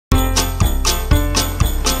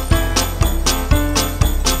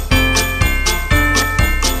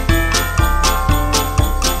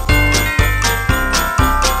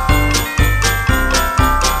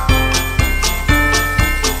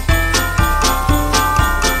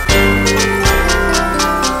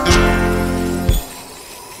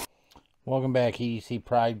Welcome back, EDC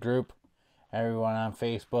Pride Group. Everyone on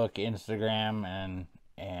Facebook, Instagram,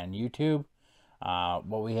 and YouTube.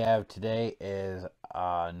 What we have today is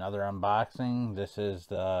another unboxing. This is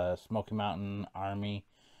the Smoky Mountain Army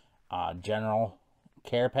General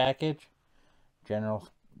Care Package. General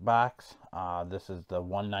box. This is the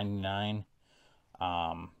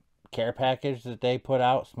 $1.99 care package that they put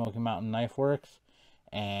out, Smoky Mountain Knife Works.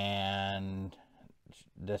 And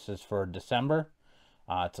this is for December.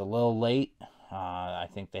 It's a little late. I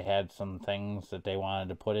think they had some things that they wanted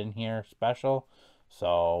to put in here special.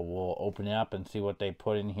 So we'll open it up and see what they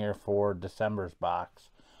put in here for December's box.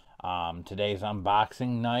 Today's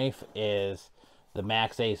unboxing knife is the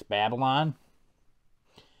Max Ace Babylon.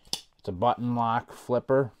 It's a button lock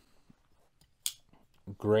flipper.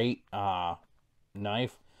 Great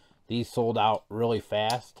knife. These sold out really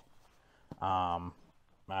fast. I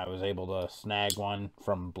was able to snag one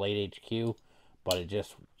from Blade HQ, but it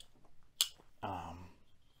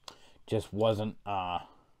just wasn't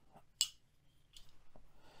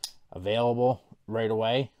available right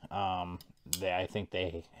away. I think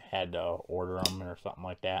they had to order them or something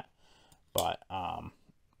like that. But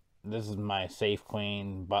this is my Safe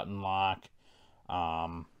Clean button lock.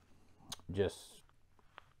 Just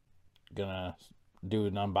gonna do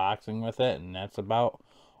an unboxing with it, and that's about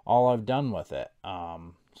all I've done with it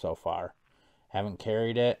so far. Haven't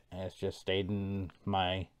carried it. It's just stayed in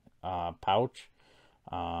my pouch,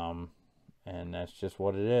 and that's just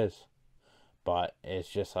what it is. But it's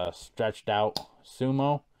just a stretched out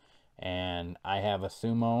Sumo, and I have a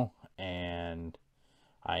Sumo, and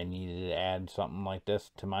I needed to add something like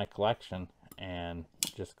this to my collection and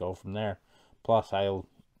just go from there. Plus, I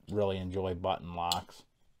really enjoy button locks,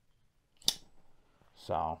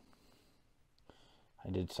 so I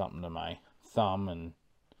did something to my thumb and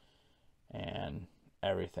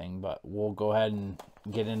everything. But we'll go ahead and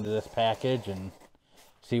get into this package and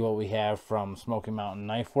see what we have from Smoky Mountain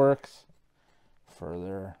Knife Works for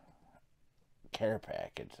their care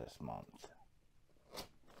package this month.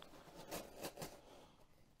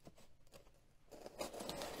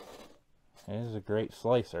 It is a great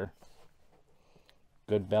slicer.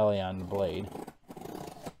 Good belly on the blade.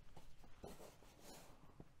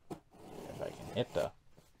 If I can hit the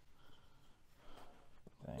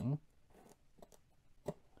thing.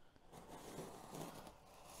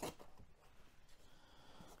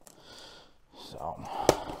 So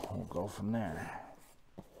we'll go from there.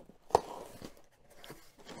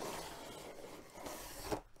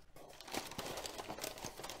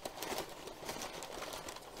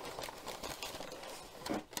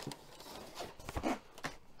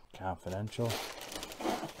 Confidential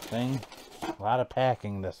thing. A lot of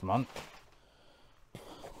packing this month.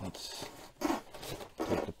 Let's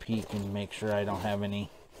take a peek and make sure I don't have any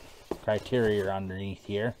criteria underneath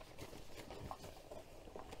here.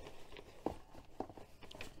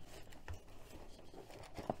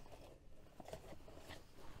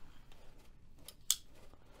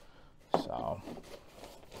 So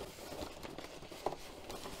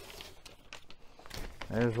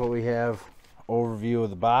there's what we have. Overview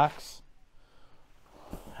of the box,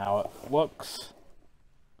 how it looks,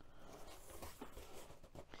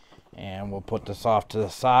 and we'll put this off to the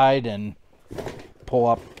side and pull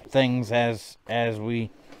up things as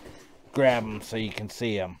we grab them so you can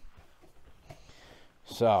see them.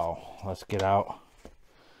 So let's get out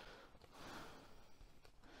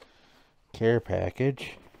care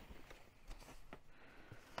package.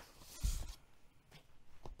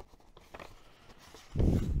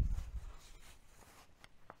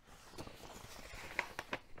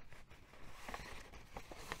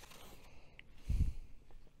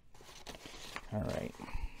 Alright,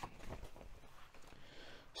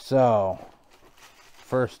 so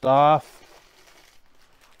first off,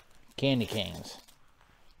 candy canes.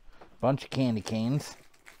 Bunch of candy canes.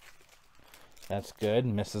 That's good.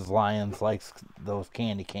 Mrs. Lyons likes those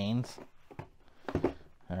candy canes.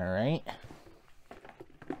 Alright.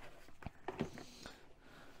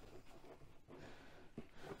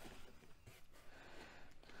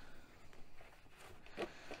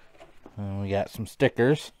 And we got some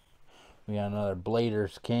stickers. We got another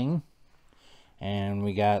Blader's King, and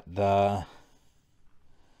we got the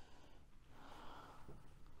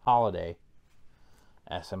holiday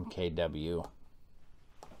SMKW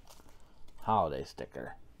holiday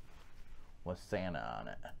sticker with Santa on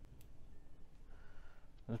it.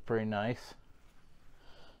 It's pretty nice.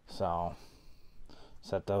 So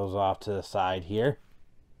set those off to the side here.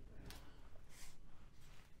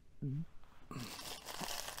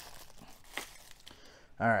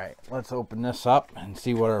 Alright, let's open this up and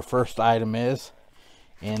see what our first item is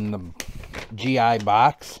in the GI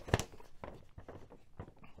box.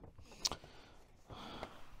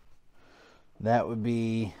 That would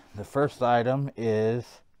be, the first item is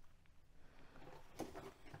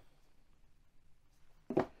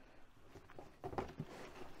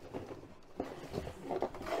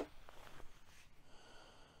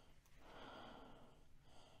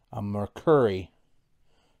a Mercury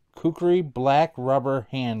Kukri black rubber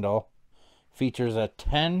handle. Features a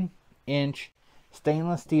 10-inch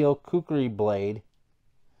stainless steel kukri blade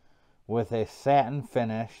with a satin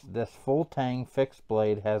finish. This full tang fixed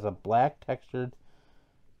blade has a black textured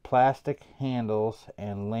plastic handles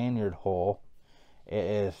and lanyard hole. It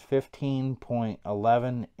is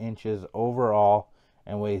 15.11 inches overall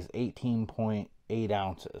and weighs 18.8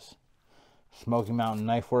 ounces. Smoky Mountain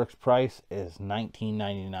Knife Works price is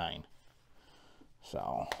 $19.99.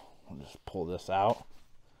 So we'll just pull this out,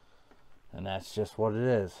 and that's just what it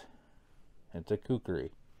is. It's a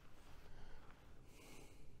kukri.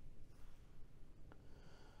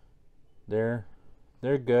 They're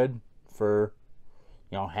good for,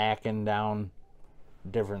 you know, hacking down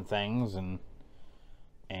different things and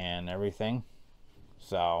everything.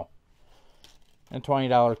 So a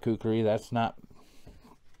 $20 kukri, that's not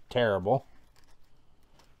terrible.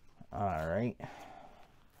 Alright,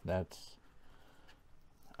 that's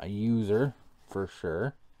a user for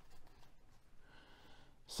sure.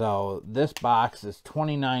 So this box is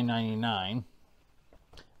 $29.99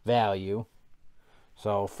 value.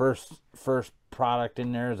 So first product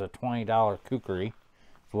in there is a $20 kukri.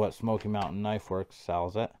 It's what Smoky Mountain Knife Works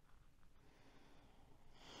sells it.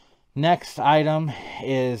 Next item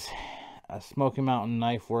is a Smoky Mountain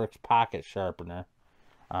Knife Works pocket sharpener.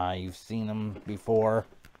 You've seen them before.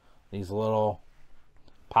 These little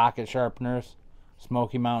pocket sharpeners.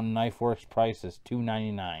 Smoky Mountain Knife Works price is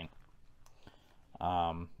 $2.99.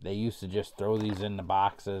 They used to just throw these in the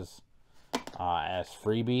boxes as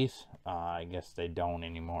freebies. I guess they don't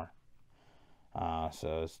anymore.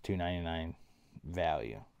 So it's $2.99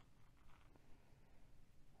 value.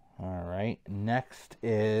 Alright, next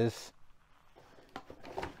is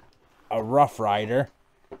a Rough Rider.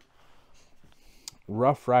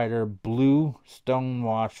 Rough Rider Blue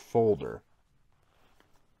Stonewash Folder.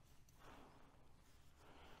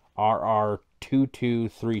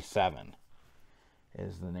 RR2237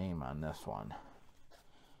 is the name on this one.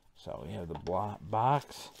 So we have the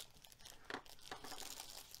box.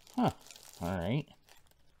 Alright.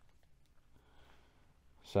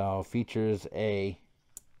 So features a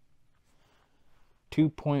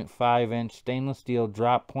 2.5-inch stainless steel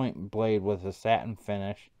drop point blade with a satin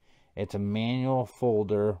finish. It's a manual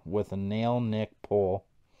folder with a nail nick pull.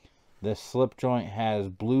 This slip joint has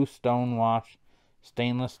blue stonewash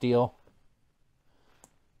stainless steel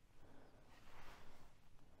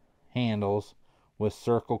handles with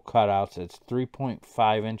circle cutouts. It's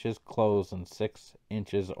 3.5 inches closed and 6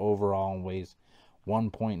 inches overall and weighs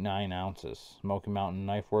 1.9 ounces. Smoky Mountain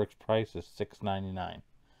Knife Works price is $6.99.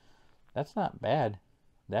 That's not bad.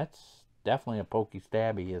 That's definitely a pokey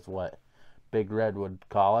stabby is what Big Red would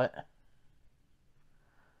call it.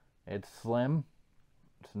 It's slim.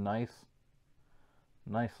 It's nice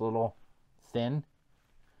little thin.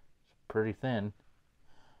 It's pretty thin.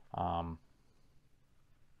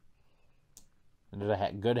 There's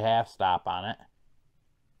a good half stop on it.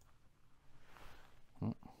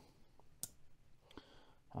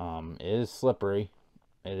 It is slippery.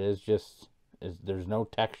 It is just, there's no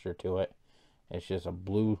texture to it. It's just a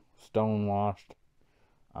blue stone washed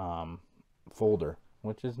folder,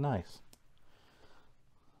 which is nice.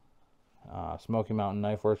 Smoky Mountain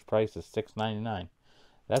Knife Works price is $6.99.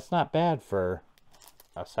 That's not bad for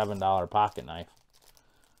a $7 pocket knife.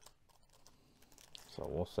 So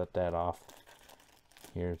we'll set that off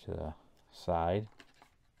here to the side.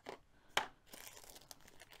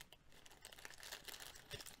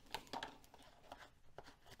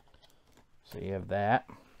 So you have that.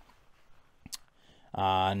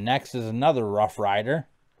 Next is another Rough Rider.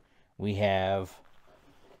 We have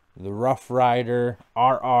the Rough Rider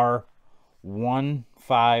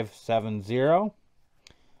RR1570.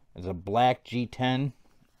 It's a black G10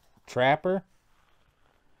 trapper.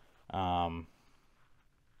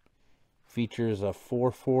 Features a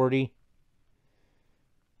 440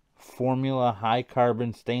 Formula high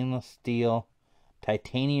carbon stainless steel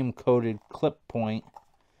titanium coated clip point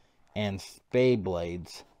and spay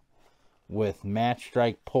blades with match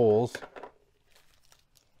strike pulls.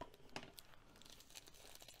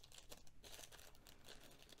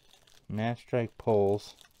 Match strike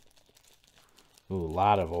pulls. Ooh, a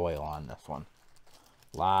lot of oil on this one.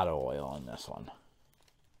 A lot of oil on this one.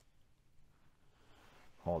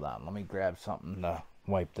 Hold on, let me grab something to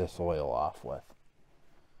wipe this oil off with.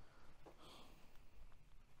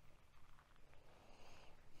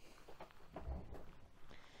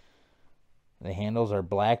 The handles are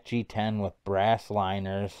black G10 with brass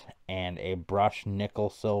liners and a brushed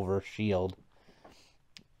nickel silver shield.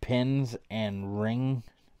 Pins and ring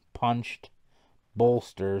punched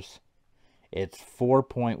bolsters. It's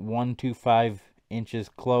 4.125 inches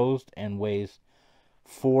closed and weighs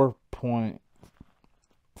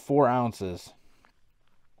 4.4 ounces.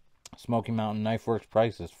 Smoky Mountain Knife Works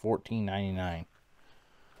price is $14.99.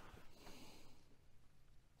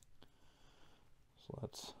 So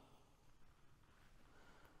let's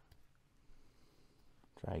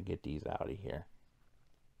try to get these out of here.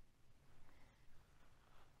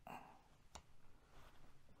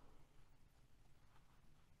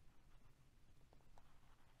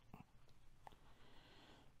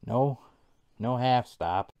 No half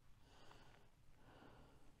stop.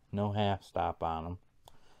 No half stop on them.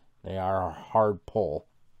 They are a hard pull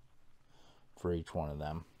for each one of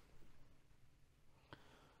them.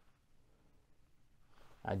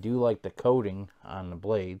 I do like the coating on the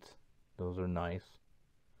blades. Those are nice.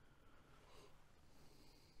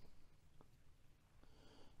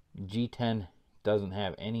 G10 doesn't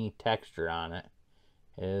have any texture on it.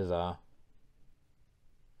 It is a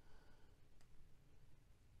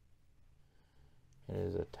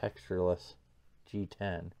textureless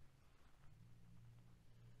G10.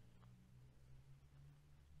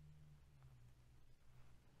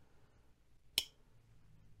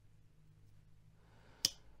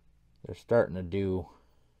 They're starting to do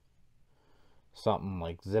something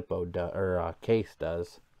like Zippo does, or Case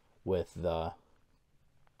does, with the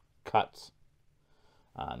cuts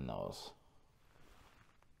on those.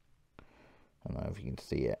 I don't know if you can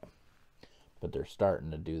see it, but they're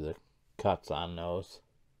starting to do the cuts on those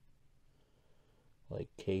like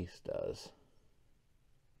Case does.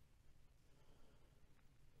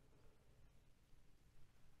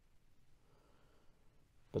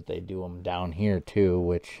 But they do them down here too,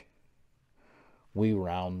 which we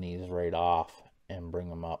round these right off and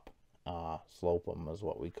bring them up. Slope them is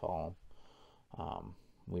what we call them.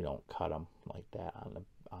 We don't cut them like that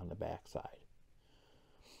on the back side.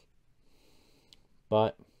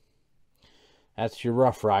 But that's your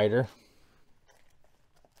Rough Rider.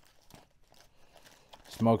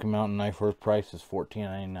 Smoky Mountain Knife Works price is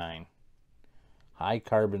 $14.99. High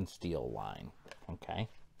carbon steel line. Okay.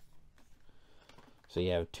 So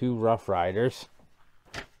you have two Rough Riders.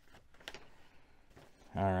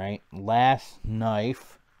 Alright. Last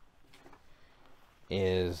knife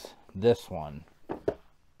is this one.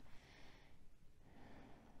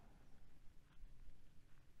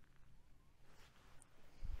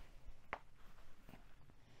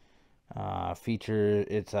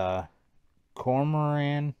 It's a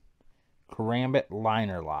Cormoran Karambit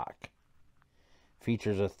liner lock.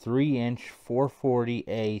 Features a 3-inch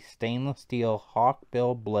 440A stainless steel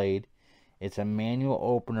hawkbill blade. It's a manual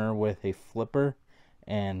opener with a flipper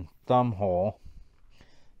and thumb hole.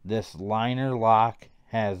 This liner lock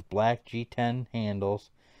has black G10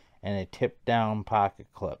 handles and a tip down pocket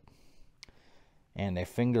clip and a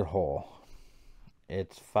finger hole.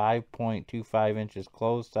 It's 5.25 inches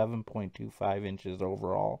closed, 7.25 inches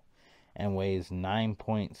overall, and weighs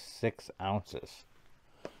 9.6 ounces.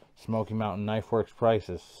 Smoky Mountain Knife Works price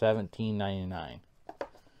is $17.99.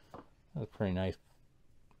 That's a pretty nice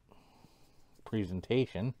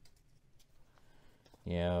presentation.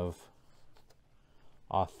 You have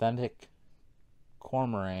authentic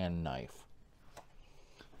Cormoran knife.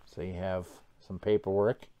 So you have some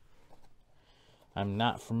paperwork. I'm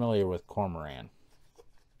not familiar with Cormoran.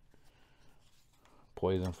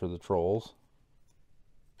 Poison for the trolls.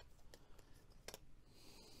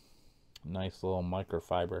 Nice little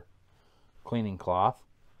microfiber cleaning cloth.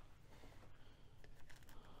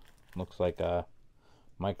 Looks like a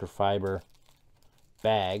microfiber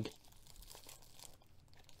bag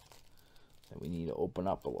that we need to open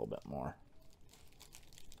up a little bit more.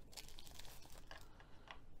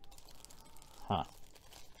 Huh.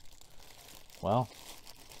 Well,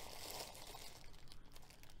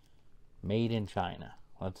 made in China.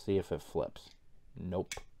 Let's see if it flips.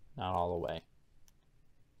 Nope, not all the way.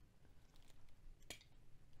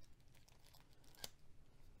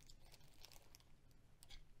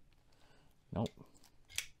 Nope.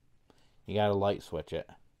 You gotta light switch it.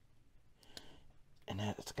 And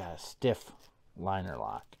it's got a stiff liner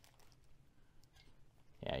lock.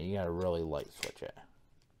 Yeah, you gotta really light switch it.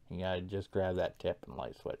 You gotta just grab that tip and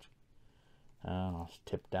light switch.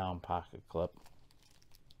 Tip down pocket clip.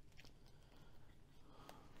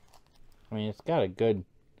 I mean, it's got a good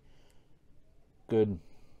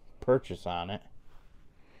purchase on it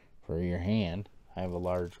for your hand. I have a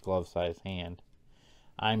large glove size hand.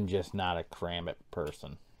 I'm just not a Karambit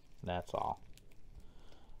person. That's all.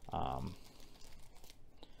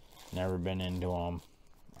 Never been into them.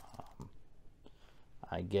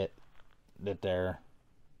 I get that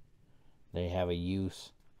they have a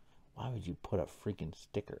use. Why would you put a freaking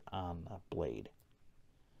sticker on the blade?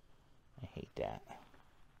 I hate that.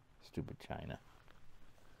 Stupid China.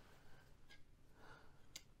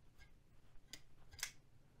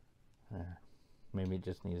 Maybe it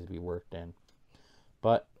just needs to be worked in.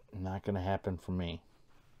 But not going to happen for me.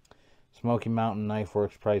 Smoky Mountain Knife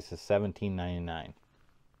Works price is $17.99.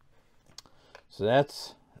 So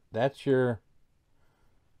that's your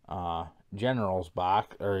General's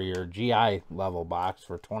box, or your GI level box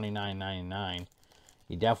for $29.99.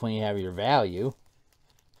 You definitely have your value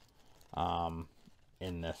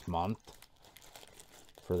in this month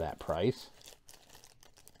for that price.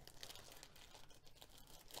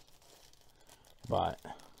 But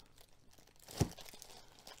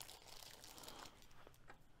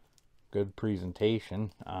good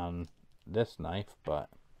presentation on this knife, but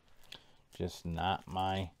just not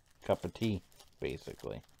my cup of tea,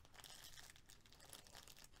 basically.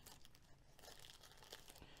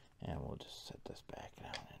 And we'll just set this back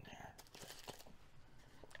down in there. Just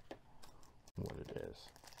what it is.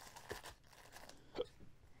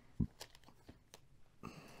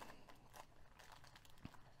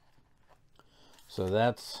 So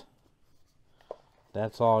that's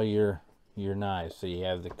all your knives. So you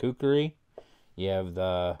have the kukri, you have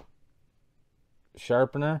the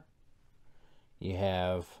sharpener, you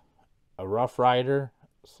have a Rough Rider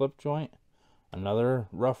slip joint, another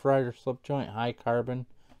Rough Rider slip joint, high carbon,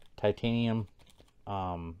 titanium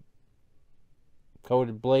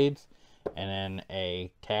coated blades, and then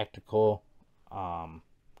a tactical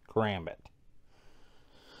karambit.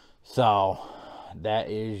 So that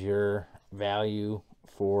is your value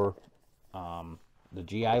for the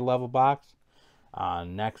GI level box.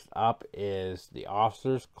 Next up is the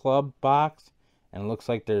Officers Club box, and it looks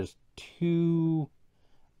like there's 2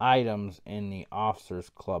 items in the Officers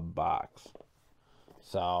Club box.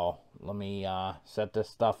 So let me set this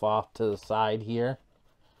stuff off to the side here,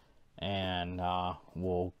 and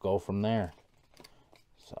we'll go from there.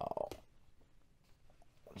 So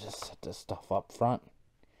just set this stuff up front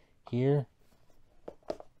here.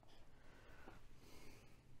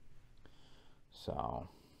 So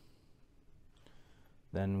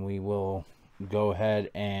then we will go ahead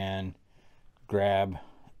and grab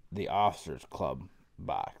the Officers Club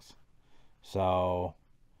box. So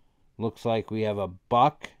looks like we have a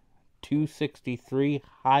Buck 263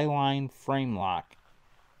 Highline frame lock.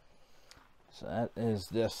 So that is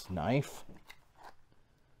this knife.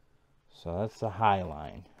 So that's the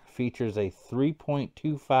Highline. Features a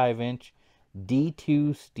 3.25 inch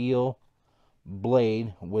D2 steel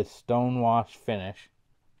blade with stonewash finish.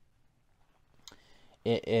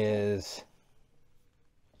 It is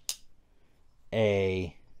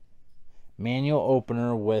a manual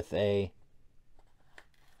opener with a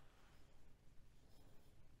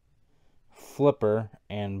flipper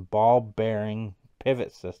and ball bearing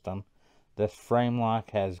pivot system. This frame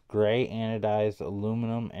lock has gray anodized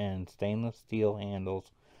aluminum and stainless steel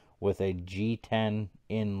handles with a G10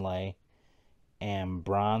 inlay and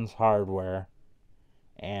bronze hardware,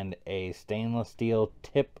 and a stainless steel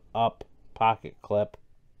tip up pocket clip.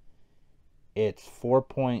 It's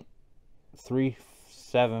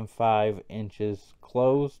 4.375 inches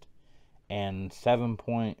closed and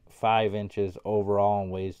 7.5 inches overall,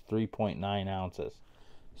 and weighs 3.9 ounces.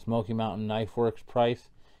 Smoky Mountain Knife Works price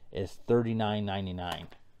is $39.99,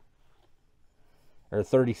 or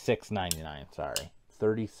 $36.99, sorry,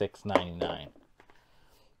 $36.99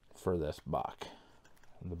 for this Buck,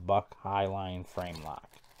 the Buck Highline frame lock.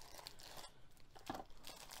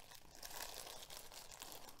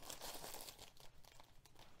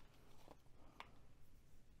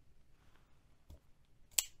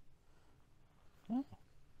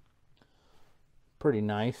 Pretty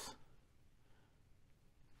nice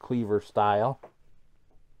cleaver style,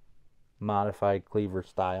 modified cleaver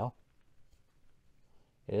style.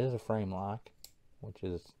 It is a frame lock, which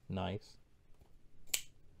is nice.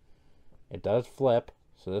 It does flip,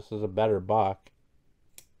 so this is a better Buck.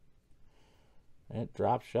 It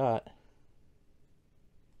drops shut.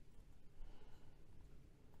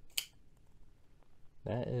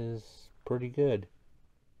 That is pretty good.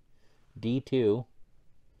 D2,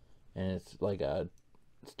 and it's like a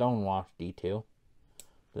stonewash D2.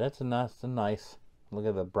 But that's a nice. Look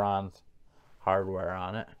at the bronze hardware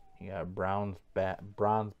on it. You got a bronze black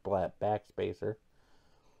backspacer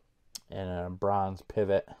and a bronze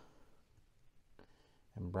pivot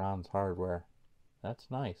and bronze hardware. That's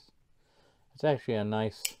nice. It's actually a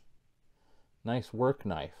nice work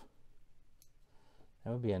knife.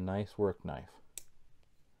 That would be a nice work knife.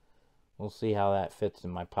 we'll see how that fits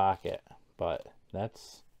in my pocket. But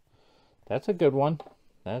that's a good one.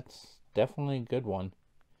 That's definitely a good one.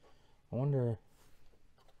 I wonder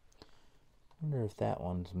if that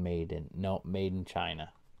one's made in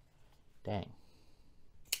China. Dang.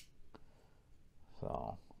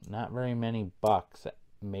 So, not very many bucks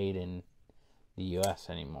made in the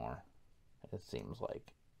US anymore, it seems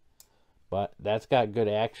like. But that's got good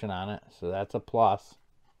action on it, so that's a plus.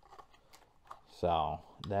 So,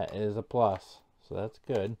 that is a plus. So, that's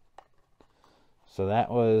good. So,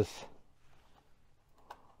 that was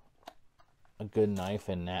a good knife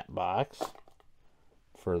in that box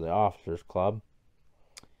for the Officers Club.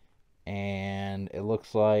 And it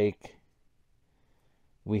looks like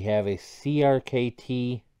we have a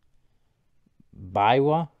CRKT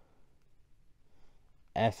Biwa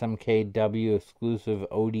SMKW exclusive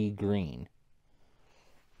OD green.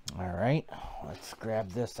 Alright, let's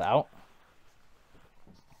grab this out.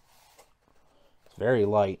 It's very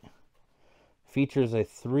light. Features a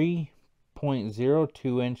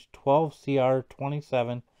 3.02 inch 12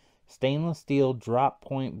 CR27 stainless steel drop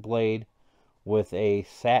point blade with a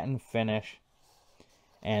satin finish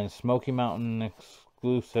and Smoky Mountain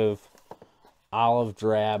exclusive olive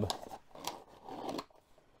drab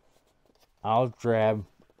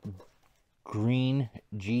green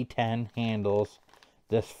G10 handles.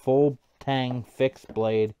 This full tang fixed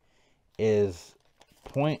blade is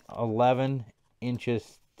 0.11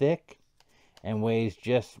 inches thick and weighs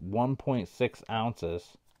just 1.6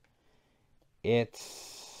 ounces.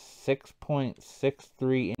 It's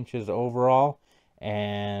 6.63 inches overall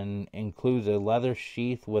and includes a leather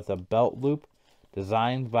sheath with a belt loop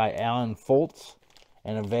designed by Alan Foltz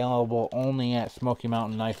and available only at Smoky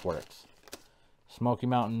Mountain Knife Works. Smoky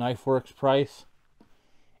Mountain Knife Works price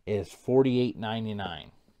is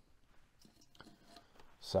 $48.99.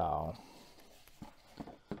 So,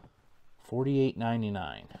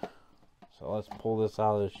 $48.99. So let's pull this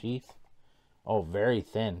out of the sheath. Oh, very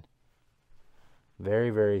thin. Very,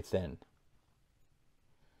 very thin.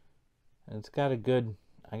 And it's got a good,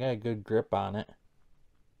 I got a good grip on it.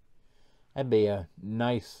 That'd be a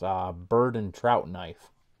nice bird and trout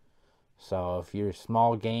knife. So if you're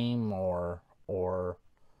small game or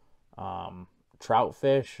trout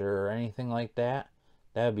fish or anything like that,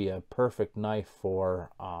 that'd be a perfect knife for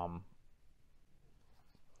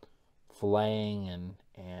filleting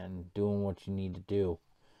and doing what you need to do.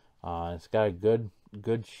 It's got a good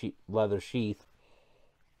leather sheath.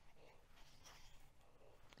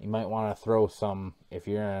 You might want to throw some, if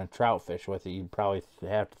you're in a trout fish with it, you'd probably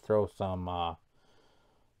have to throw some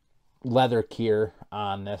leather cure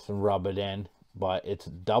on this and rub it in. But it's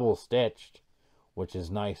double stitched, which is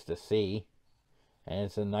nice to see. And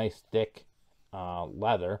it's a nice thick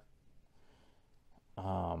leather.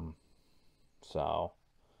 So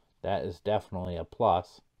that is definitely a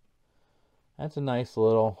plus. That's a nice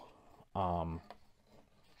little, like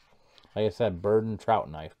I said, bird and trout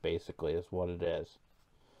knife basically is what it is.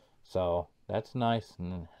 So that's nice,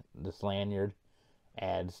 and this lanyard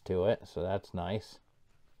adds to it, so that's nice.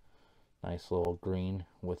 Nice little green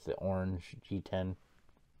with the orange G10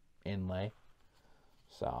 inlay.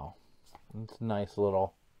 So it's a nice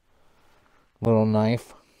little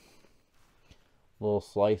knife. Little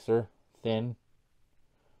slicer, thin.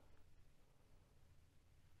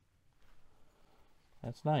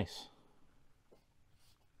 That's nice.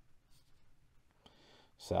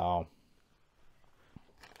 So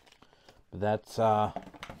that's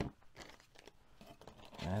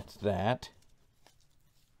that.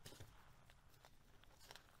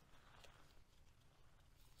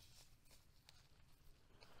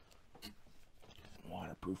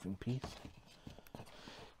 Waterproofing piece.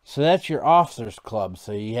 So that's your Officers Club.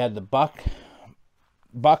 So you had the Buck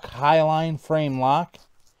Highline frame lock,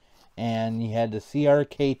 and you had the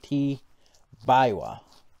CRKT Biwa.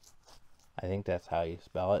 I think that's how you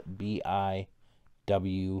spell it. BIWA.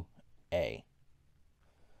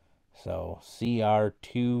 So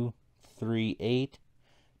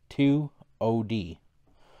CR2382OD.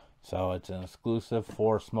 So it's an exclusive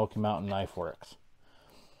for Smoky Mountain Knife Works.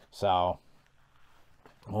 So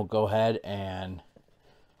we'll go ahead and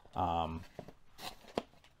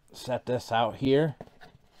set this out here,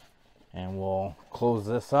 and we'll close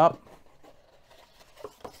this up.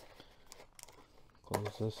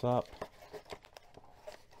 Close this up.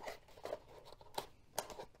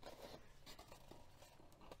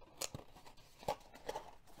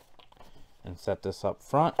 And set this up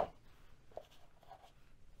front.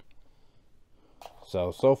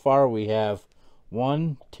 So far we have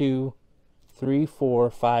 1, 2, 3, 4,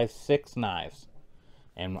 5, 6 knives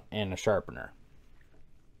and a sharpener.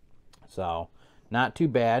 So not too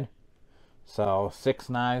bad. So 6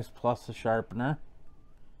 knives plus a sharpener.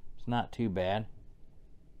 It's not too bad.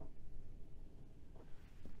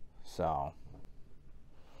 So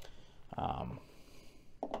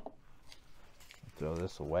throw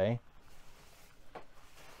this away.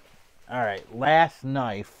 Alright, last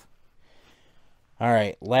knife.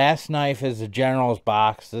 Alright, last knife is the General's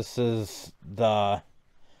box. This is the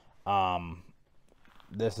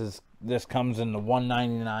this comes in the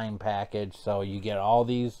 $1.99 package, so you get all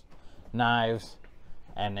these knives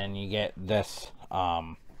and then you get this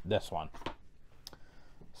this one.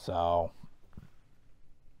 So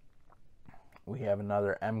we have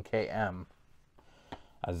another MKM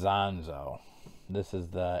Azanzo. This is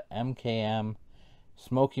the MKM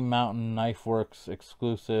Smoky Mountain Knife Works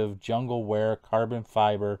exclusive jungle wear carbon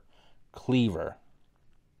fiber cleaver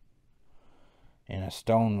in a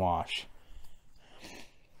stone wash.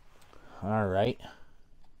 Alright,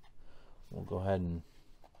 we'll go ahead and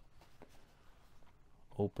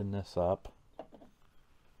open this up.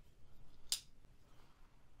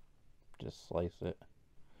 Just slice it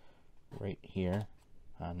right here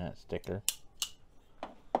on that sticker.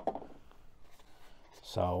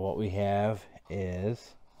 So what we have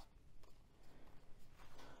is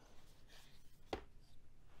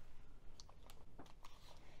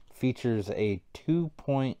features a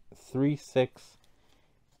 2.36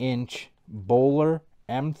 inch Bowler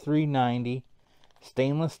M390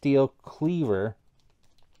 stainless steel cleaver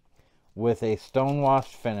with a stonewash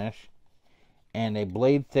finish and a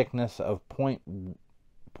blade thickness of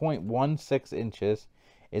 0.16 inches.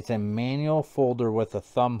 It's a manual folder with a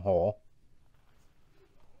thumb hole.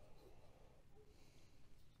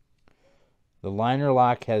 The liner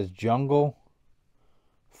lock has jungle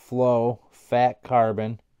flow fat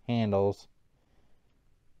carbon handles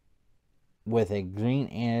with a green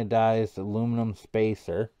anodized aluminum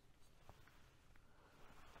spacer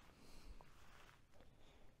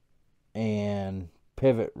and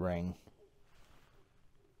pivot ring.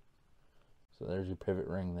 So there's your pivot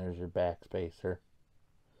ring, there's your back spacer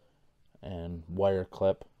and wire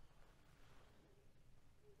clip.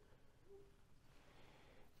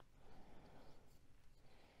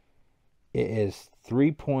 It is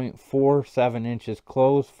 3.47 inches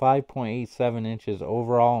closed, 5.87 inches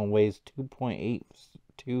overall, and weighs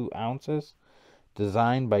 2.82 ounces.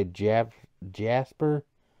 Designed by Jasper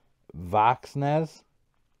Voxnez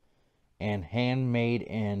and handmade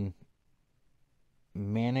in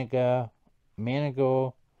Manigo,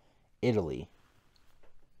 Italy.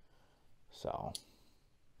 So,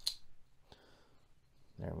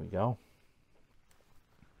 there we go.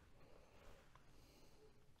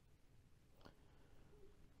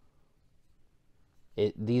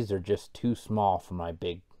 These are just too small for my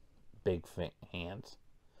big hands.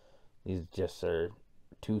 These just are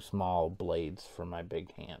too small blades for my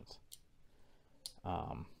big hands.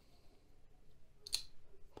 I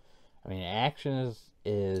mean, action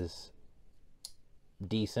is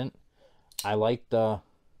decent. I like the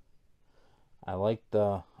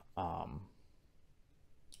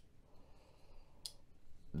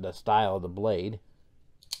style of the blade.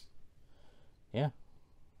 Yeah,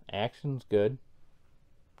 action's good.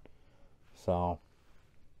 So,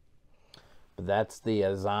 but that's the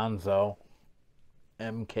Azanzo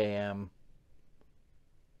MKM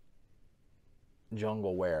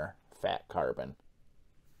jungle wear fat carbon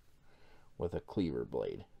with a cleaver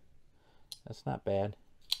blade. That's not bad.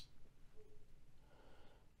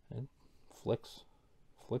 It flicks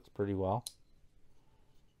pretty well.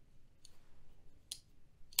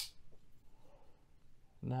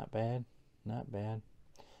 Not bad, not bad.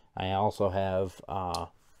 I also have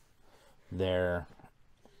their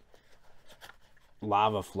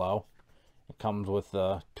lava flow. It comes with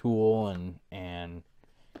the tool and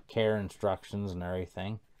care instructions and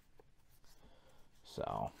everything.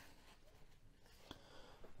 So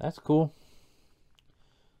that's cool.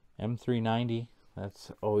 M390.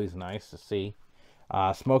 That's always nice to see.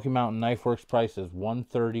 Smoky Mountain Knife Works price is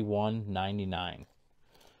 $131.99.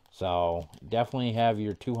 So definitely have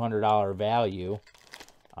your $200 value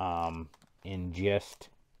in just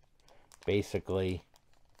basically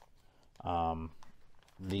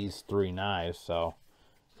these 3 knives. So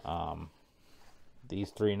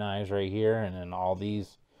these 3 knives right here, and then all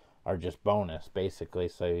these are just bonus basically.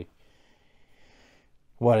 So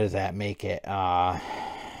what does that make it?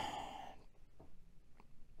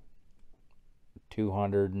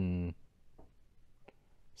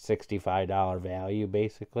 $265 value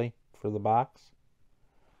basically for the box.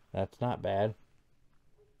 That's not bad.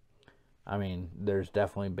 I mean, there's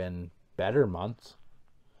definitely been better months,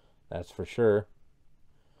 that's for sure.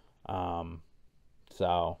 So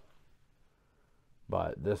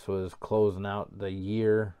But this was closing out the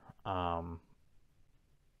year. I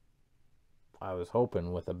was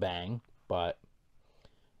hoping with a bang, but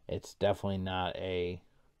it's definitely not a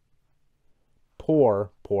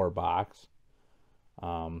poor box.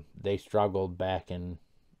 They struggled back in,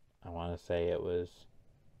 I want to say it was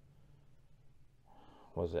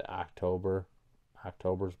it October's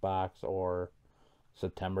box or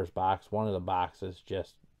September's box. One of the boxes,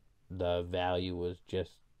 just the value was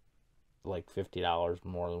just like $50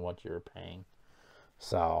 more than what you were paying.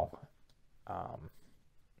 So,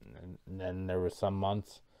 and then there was some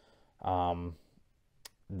months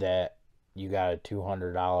that you got a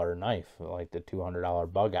 $200 knife, like the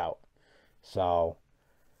 $200 bug out. So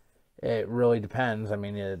it really depends. I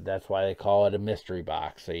mean, that's why they call it a mystery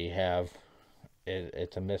box. So you have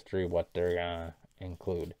it's a mystery what they're gonna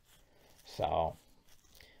include. So,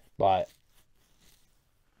 but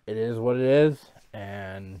it is what it is,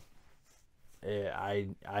 and I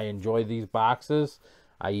enjoy these boxes.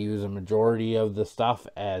 I use a majority of the stuff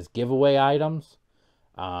as giveaway items,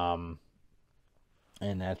 and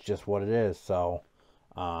that's just what it is. So,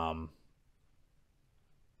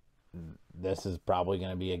 this is probably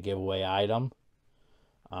going to be a giveaway item.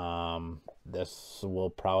 This will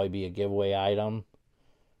probably be a giveaway item.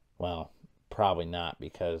 Well, probably not,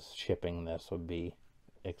 because shipping this would be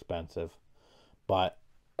expensive. But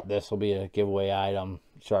this will be a giveaway item.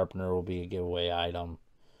 Sharpener will be a giveaway item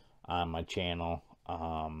on my channel.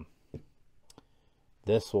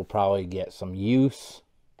 This will probably get some use.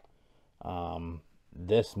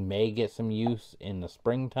 This may get some use in the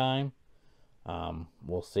springtime.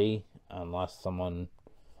 We'll see, unless someone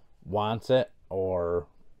wants it, or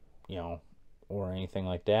or anything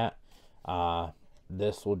like that.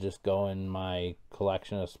 This will just go in my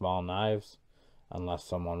collection of small knives, unless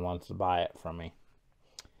someone wants to buy it from me.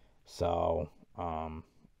 So,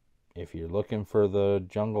 if you're looking for the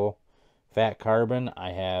Jungle Fat Carbon,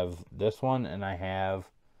 I have this one, and I have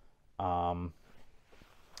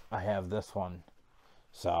this one.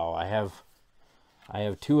 So I have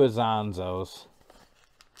two Azanzos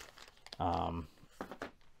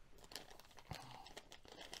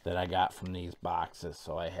that I got from these boxes.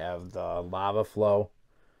 So I have the Lava Flow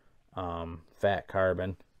Fat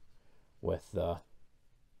Carbon with the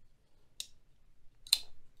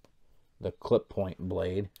clip point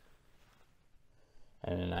blade,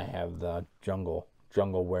 and then I have the jungle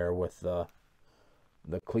wear with the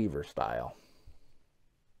cleaver style.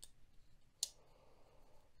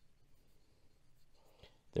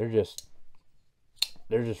 They're just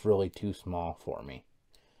really too small for me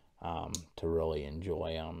to really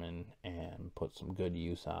enjoy them and put some good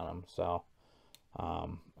use on them. So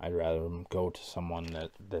I'd rather go to someone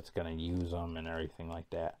that's going to use them and everything like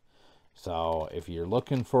that. So if you're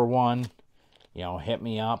looking for one, hit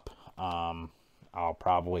me up. I'll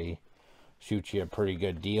probably shoot you a pretty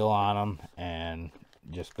good deal on them and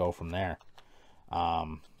just go from there.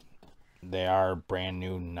 They are brand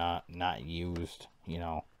new, not used,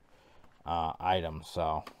 items.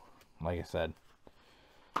 So, like I said,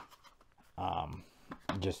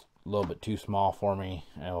 just a little bit too small for me.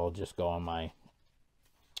 It'll just go in my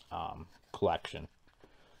collection.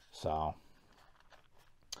 So,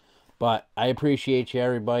 but I appreciate you,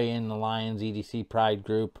 everybody in the Lions EDC Pride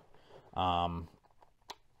group,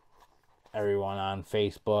 everyone on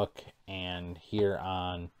Facebook and here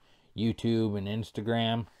on YouTube and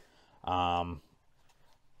Instagram.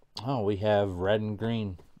 Oh, we have red and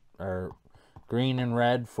green, or green and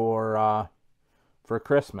red for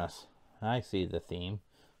Christmas. I see the theme.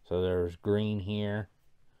 So there's green here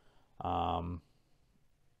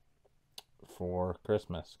for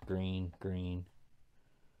Christmas. Green.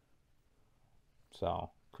 So,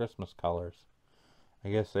 Christmas colors. I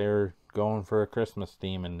guess they were going for a Christmas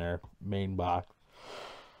theme in their main box.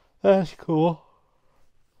 That's cool.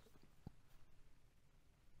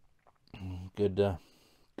 Good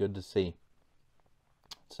to see.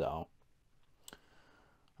 So,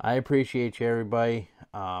 I appreciate you, everybody.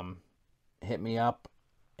 Hit me up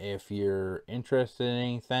if you're interested in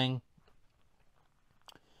anything.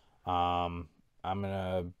 I'm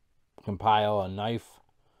gonna compile a knife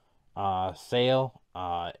sale.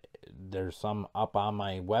 There's some up on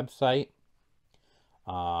my website.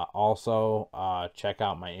 Also, check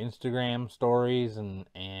out my Instagram stories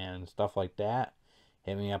and stuff like that.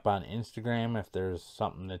 Hit me up on Instagram if there's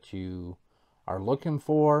something that you are looking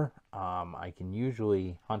for. I can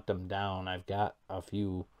usually hunt them down. I've got a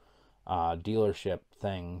few dealership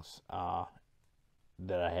things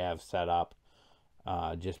that I have set up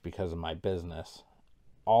just because of my business.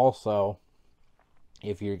 Also,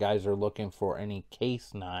 if you guys are looking for any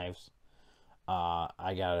case knives,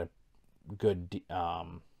 I got good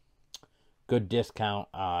good discount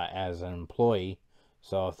as an employee.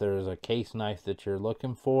 So if there's a case knife that you're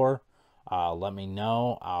looking for, let me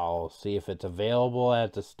know. I'll see if it's available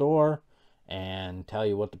at the store and tell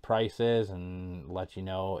you what the price is, and let you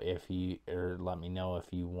know if you, or let me know if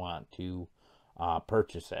you want to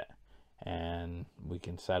purchase it, and we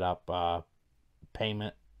can set up a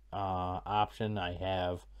payment option. I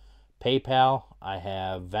have PayPal, I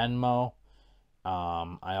have Venmo,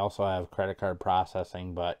 I also have credit card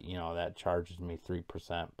processing, but you know that charges me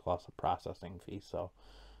 3% plus a processing fee, so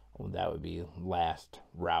that would be last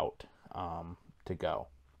route to go.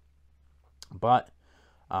 But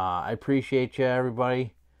I appreciate you,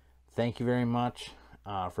 everybody. Thank you very much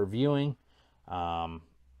for viewing.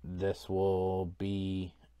 This will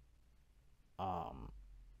be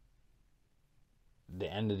the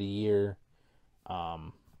end of the year,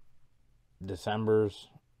 December's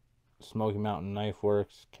Smoky Mountain Knife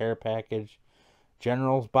Works care package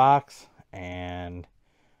generals box, and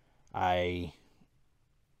I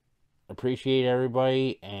appreciate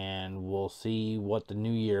everybody, and we'll see what the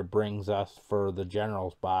new year brings us for the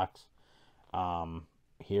generals box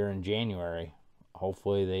here in January.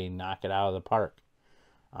 Hopefully they knock it out of the park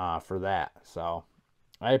for that. So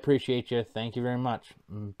I appreciate you. Thank you very much.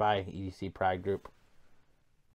 Bye, EDC Pride Group.